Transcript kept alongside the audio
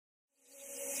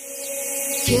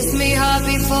Kiss me hard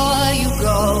before you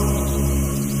go.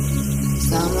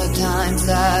 Summertime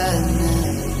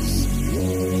sadness.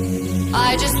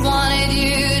 I just wanted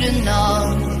you to know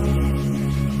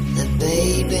that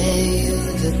baby,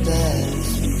 you're the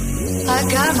best. I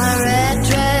got my red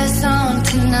dress on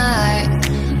tonight,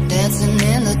 dancing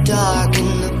in the dark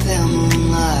in the pale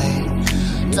moonlight.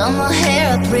 Done my hair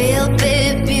up real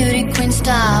big, beauty queen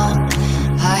style.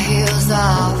 High heels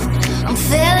off, I'm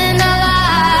feeling alive.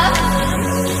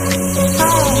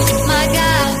 Oh my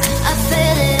God, I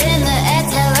feel it in the air,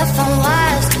 telephone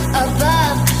wires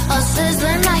above, all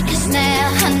sizzling like a snare.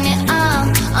 Honey, I'm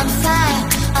on fire,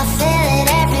 I feel it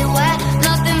everywhere.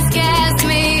 Nothing scares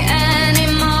me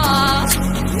anymore.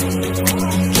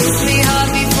 Kiss me hard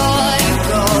before you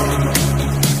go.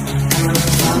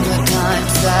 Summertime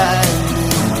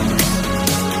sadness.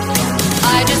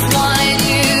 I just wanted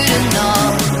you to know,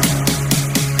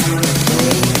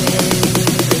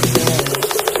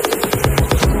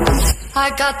 I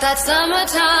got that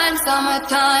summertime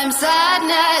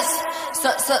sadness.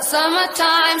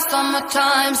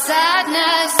 Summertime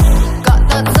sadness. Got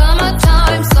that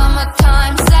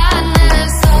summertime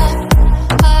sadness.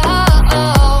 Oh, oh,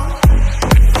 oh.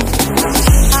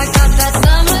 I got that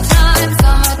summertime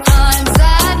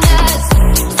sadness.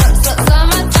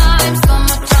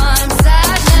 Summertime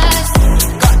sadness.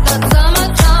 Got that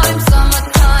summertime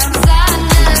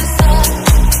sadness.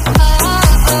 Oh,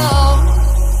 oh, oh.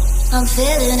 I'm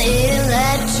feeling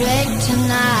electric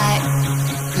tonight,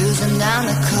 cruising down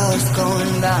the coast,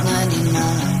 going about 99.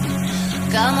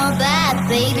 Got my bad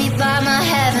baby by my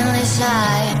heavenly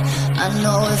side. I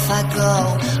know if I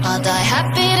go, I'll die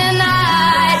happy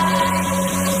tonight.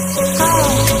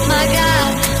 Oh my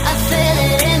God, I feel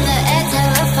it in the air,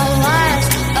 telephone wires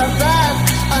above,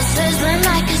 all sizzling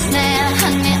like a snare.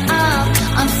 Honey, I'm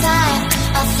on fire,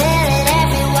 I feel it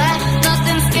everywhere.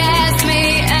 Nothing scares me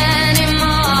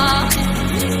anymore.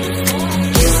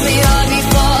 Kiss me hard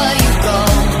before you go.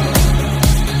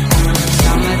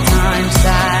 Summertime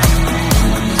sadness.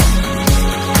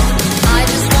 I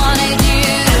just wanted you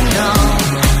to know,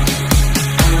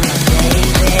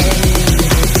 baby, yes.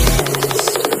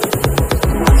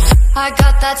 I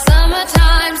got that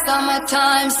summertime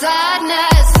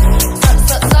sadness.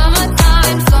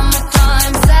 Summertime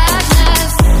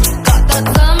sadness. Got that